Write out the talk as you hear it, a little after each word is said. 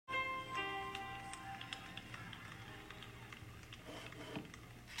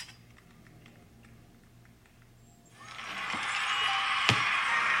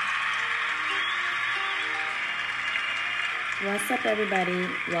What's up, everybody?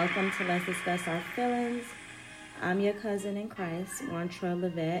 Welcome to Let's Discuss Our Feelings. I'm your cousin in Christ, Juantra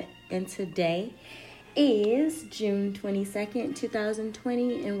Levette, and today is June 22nd,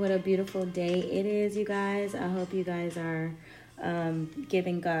 2020, and what a beautiful day it is, you guys. I hope you guys are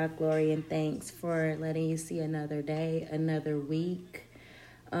giving God glory and thanks for letting you see another day, another week.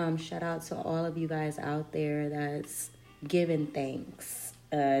 Shout out to all of you guys out there that's giving thanks.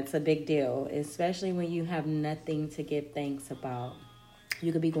 It's a big deal, especially when you have nothing to give thanks about.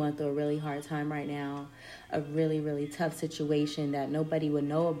 You could be going through a really hard time right now, a really, really tough situation that nobody would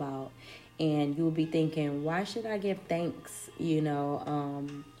know about. And you will be thinking, why should I give thanks?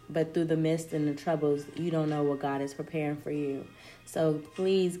 But through the mist and the troubles, you don't know what God is preparing for you. So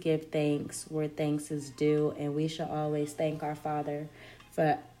please give thanks where thanks is due. And we should always thank our Father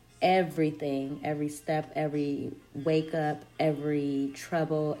for everything, every step, every wake up, every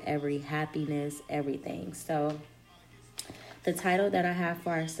trouble, every happiness, everything. So the title that I have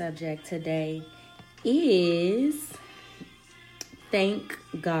for our subject today is Thank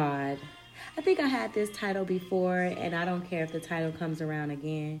God. I think I had this title before, and I don't care if the title comes around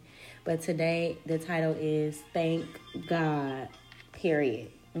again. But today, the title is Thank God, period.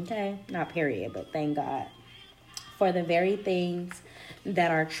 Okay? Not period, but thank God for the very things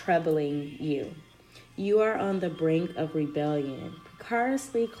that are troubling you. You are on the brink of rebellion,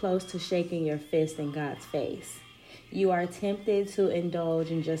 precariously close to shaking your fist in God's face. You are tempted to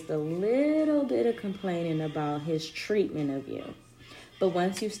indulge in just a little bit of complaining about his treatment of you. But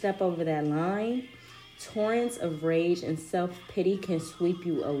once you step over that line, torrents of rage and self-pity can sweep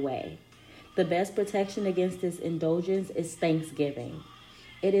you away. The best protection against this indulgence is thanksgiving.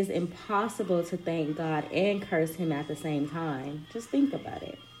 It is impossible to thank God and curse him at the same time. Just think about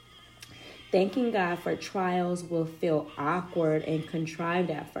it. Thanking God for trials will feel awkward and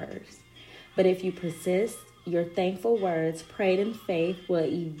contrived at first. But if you persist, your thankful words, prayed in faith, will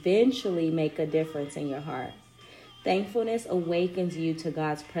eventually make a difference in your heart. Thankfulness awakens you to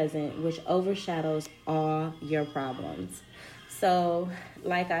God's presence, which overshadows all your problems. So,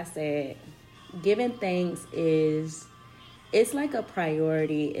 like I said, giving thanks it's like a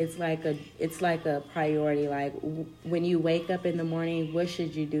priority. It's like a priority. Like when you wake up in the morning, what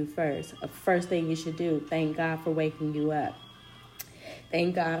should you do first? First thing you should do, thank God for waking you up.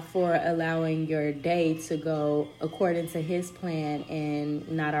 Thank God for allowing your day to go according to his plan and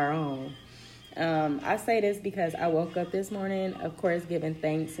not our own. I say this because I woke up this morning, of course, giving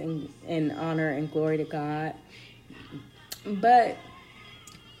thanks and honor and glory to God. But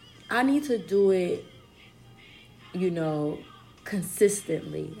I need to do it,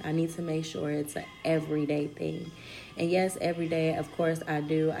 consistently. I need to make sure it's an everyday thing. And yes, every day, of course, I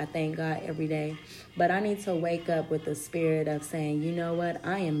do. I thank God every day. But I need to wake up with the spirit of saying, you know what?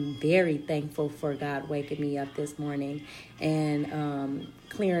 I am very thankful for God waking me up this morning and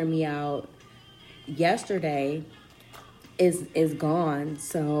clearing me out. Yesterday is gone,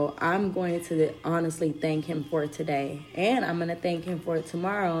 so I'm going to honestly thank him for it today, and I'm going to thank him for it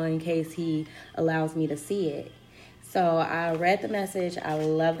tomorrow in case he allows me to see it. So I read the message. I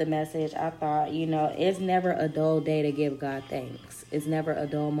love the message. I thought, it's never a dull day to give God thanks. It's never a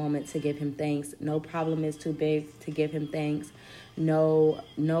dull moment to give him thanks. No problem is too big to give him thanks. No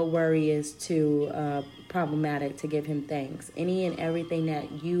worry is too problematic to give him thanks. Any and everything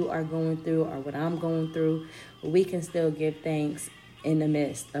that you are going through or what I'm going through, we can still give thanks in the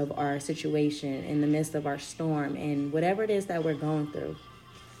midst of our situation, in the midst of our storm, and whatever it is that we're going through.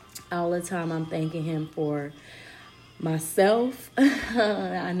 All the time I'm thanking him for myself.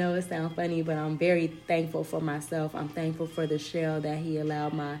 I know it sounds funny, but I'm very thankful for myself. I'm thankful for the shell that he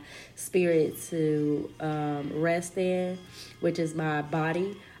allowed my spirit to rest in, which is my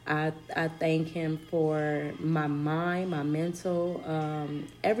body. I thank him for my mind, my mental,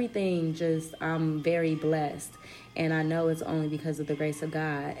 everything. I'm very blessed. And I know it's only because of the grace of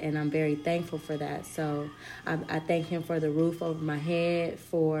God. And I'm very thankful for that. So I thank him for the roof over my head,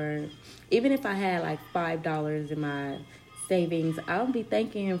 for even if I had like $5 in my savings, I'll be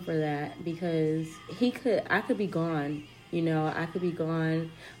thanking him for that because I could be gone. I could be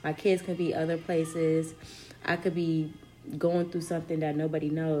gone. My kids could be other places. I could be going through something that nobody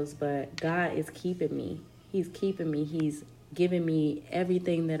knows, but God is keeping me. He's keeping me. He's giving me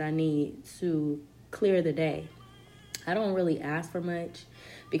everything that I need to clear the day. I don't really ask for much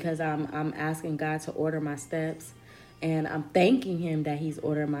because I'm asking God to order my steps, and I'm thanking him that he's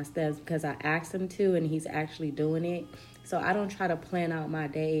ordering my steps because I asked him to, and he's actually doing it. So I don't try to plan out my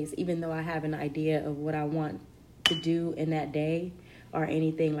days, even though I have an idea of what I want to do in that day or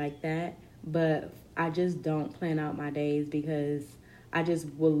anything like that. But I just don't plan out my days because I just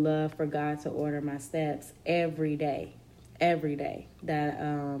would love for God to order my steps every day. every day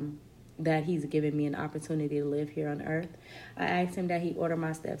that he's given me an opportunity to live here on earth. I ask him that he order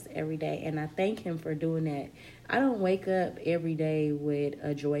my steps every day, and I thank him for doing that. I don't wake up every day with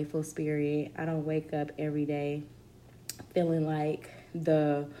a joyful spirit. I don't wake up every day feeling like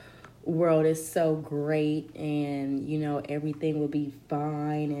the world is so great and, everything will be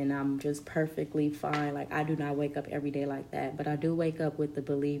fine and I'm just perfectly fine. Like, I do not wake up every day like that, but I do wake up with the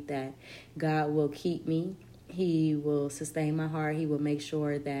belief that God will keep me. He will sustain my heart. He will make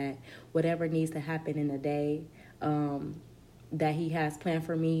sure that whatever needs to happen in a day that he has planned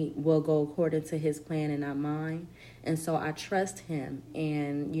for me will go according to his plan and not mine. And so I trust him.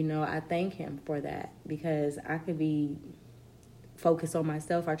 And, I thank him for that, because I could be focused on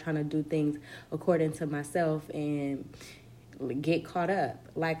myself or trying to do things according to myself and get caught up.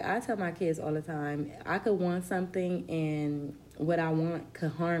 Like I tell my kids all the time, I could want something and what I want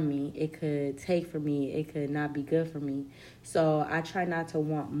could harm me. It could take from me. It could not be good for me. So I try not to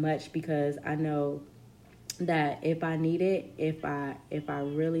want much, because I know that if I need it, if I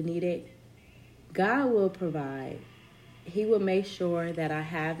really need it, God will provide. He will make sure that I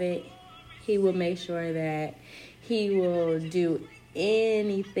have it. He will make sure that he will do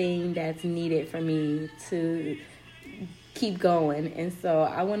anything that's needed for me to keep going. And so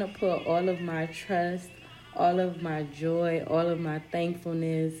I want to put all of my trust, all of my joy, all of my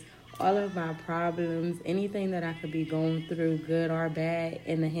thankfulness, all of my problems, anything that I could be going through, good or bad,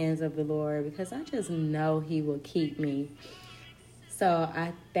 in the hands of the Lord, because I just know he will keep me. So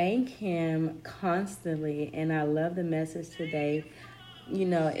I thank him constantly, and I love the message today.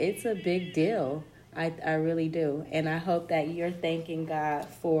 It's a big deal. I really do. And I hope that you're thanking God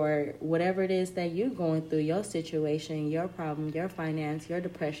for whatever it is that you're going through, your situation, your problem, your finance, your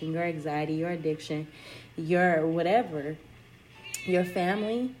depression, your anxiety, your addiction, your whatever, your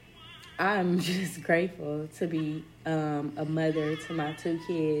family. I'm just grateful to be a mother to my 2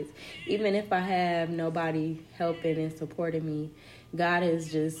 kids. Even if I have nobody helping and supporting me, God has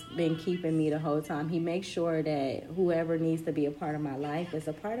just been keeping me the whole time. He makes sure that whoever needs to be a part of my life is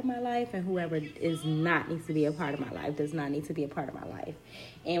a part of my life, and whoever is not needs to be a part of my life does not need to be a part of my life.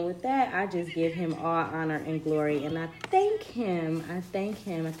 And with that, I just give him all honor and glory, and I thank him. I thank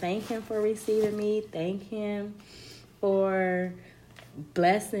him for receiving me. Thank him for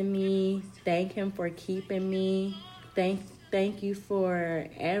blessing me. Thank him for keeping me. Thank you for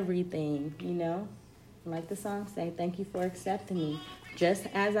everything, Like the song say, thank you for accepting me just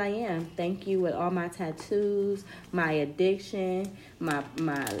as I am. Thank you with all my tattoos, my addiction, my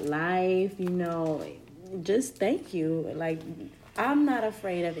life, just thank you. Like, I'm not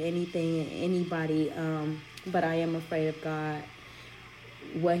afraid of anything and anybody, but I am afraid of God,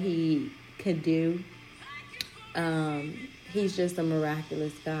 what he could do. He's just a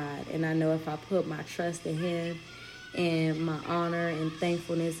miraculous God. And I know if I put my trust in him and my honor and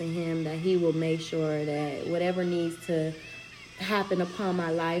thankfulness in him, that he will make sure that whatever needs to happen upon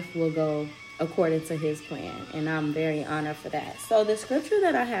my life will go according to his plan. And I'm very honored for that. So the scripture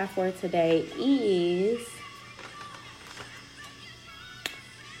that I have for today is,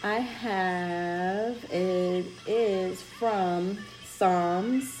 it is from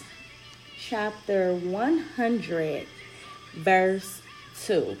Psalms chapter 100, verse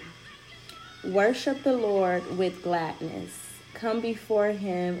 2. Worship the Lord with gladness. Come before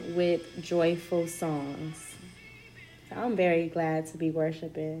him with joyful songs. So I'm very glad to be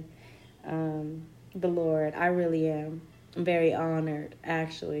worshiping the Lord. I really am. I'm very honored,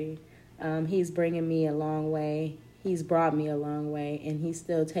 actually. He's bringing me a long way. He's brought me a long way, and he's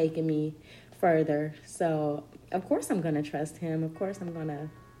still taking me further. So, of course, I'm going to trust him. Of course, I'm going to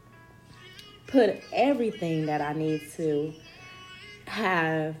put everything that I need to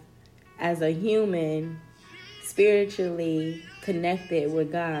have as a human, spiritually connected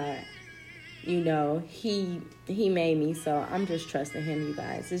with God. He made me, so I'm just trusting him, you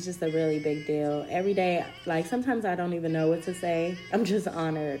guys. It's just a really big deal. Every day, like, sometimes I don't even know what to say. I'm just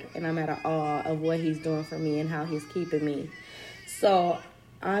honored, and I'm at awe of what he's doing for me and how he's keeping me. So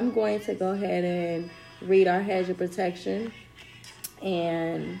I'm going to go ahead and read our hedge of protection,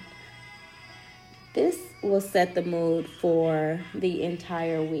 and this will set the mood for the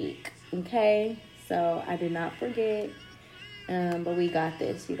entire week, okay? So I did not forget, but we got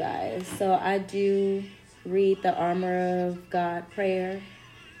this, you guys. So I do read the Armor of God prayer,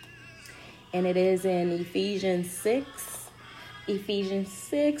 and it is in Ephesians 6,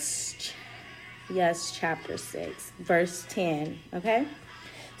 chapter 6, verse 10, okay?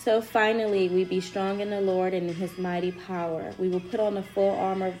 So finally, we be strong in the Lord and in his mighty power. We will put on the full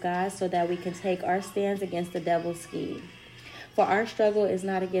armor of God so that we can take our stands against the devil's scheme. For our struggle is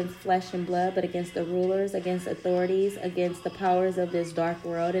not against flesh and blood, but against the rulers, against authorities, against the powers of this dark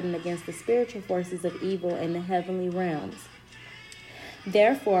world, and against the spiritual forces of evil in the heavenly realms.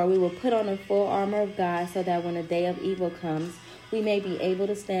 Therefore, we will put on the full armor of God so that when the day of evil comes, we may be able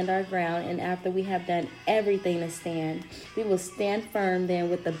to stand our ground. And after we have done everything to stand, we will stand firm then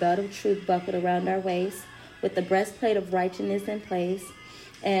with the belt of truth buckled around our waist, with the breastplate of righteousness in place,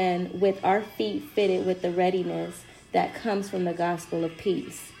 and with our feet fitted with the readiness that comes from the gospel of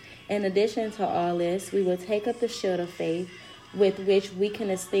peace. In addition to all this, we will take up the shield of faith, with which we can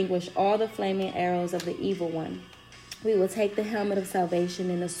extinguish all the flaming arrows of the evil one. We will take the helmet of salvation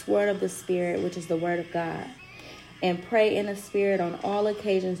and the sword of the Spirit, which is the word of God, and pray in the Spirit on all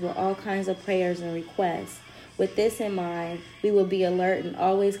occasions with all kinds of prayers and requests. With this in mind, we will be alert and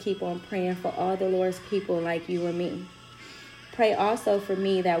always keep on praying for all the Lord's people like you and me. Pray also for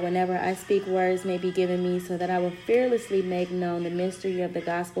me that whenever I speak, words may be given me, so that I will fearlessly make known the mystery of the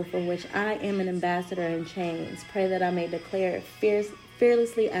gospel, for which I am an ambassador in chains. Pray that I may declare it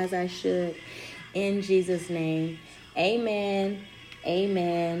fearlessly as I should. In Jesus' name, amen,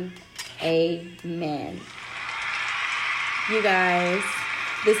 amen, amen. You guys,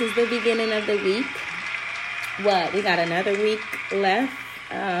 this is the beginning of the week. We got another week left,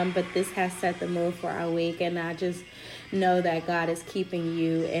 but this has set the mood for our week, and I just know that God is keeping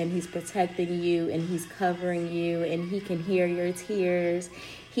you, and he's protecting you, and he's covering you, and he can hear your tears.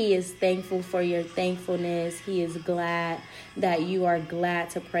 He is thankful for your thankfulness. He is glad that you are glad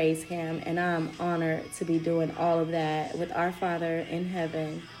to praise him, and I'm honored to be doing all of that with our Father in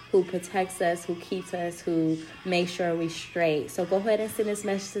heaven, who protects us, who keeps us, who makes sure we're straight. So go ahead and send this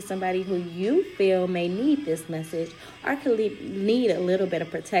message to somebody who you feel may need this message, or could need a little bit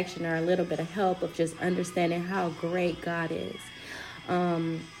of protection or a little bit of help of just understanding how great God is.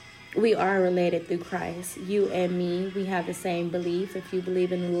 We are related through Christ. You and me, we have the same belief. If you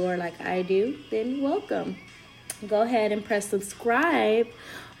believe in the Lord like I do, then welcome. Go ahead and press subscribe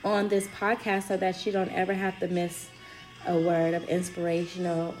on this podcast so that you don't ever have to miss a word of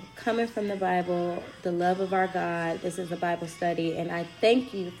inspirational coming from the Bible, the love of our God. This is a Bible study, and I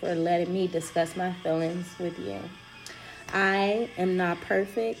thank you for letting me discuss my feelings with you. I am not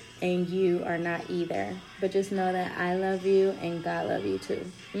perfect, and you are not either. But just know that I love you, and God love you too.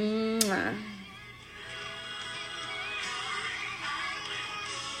 Mwah.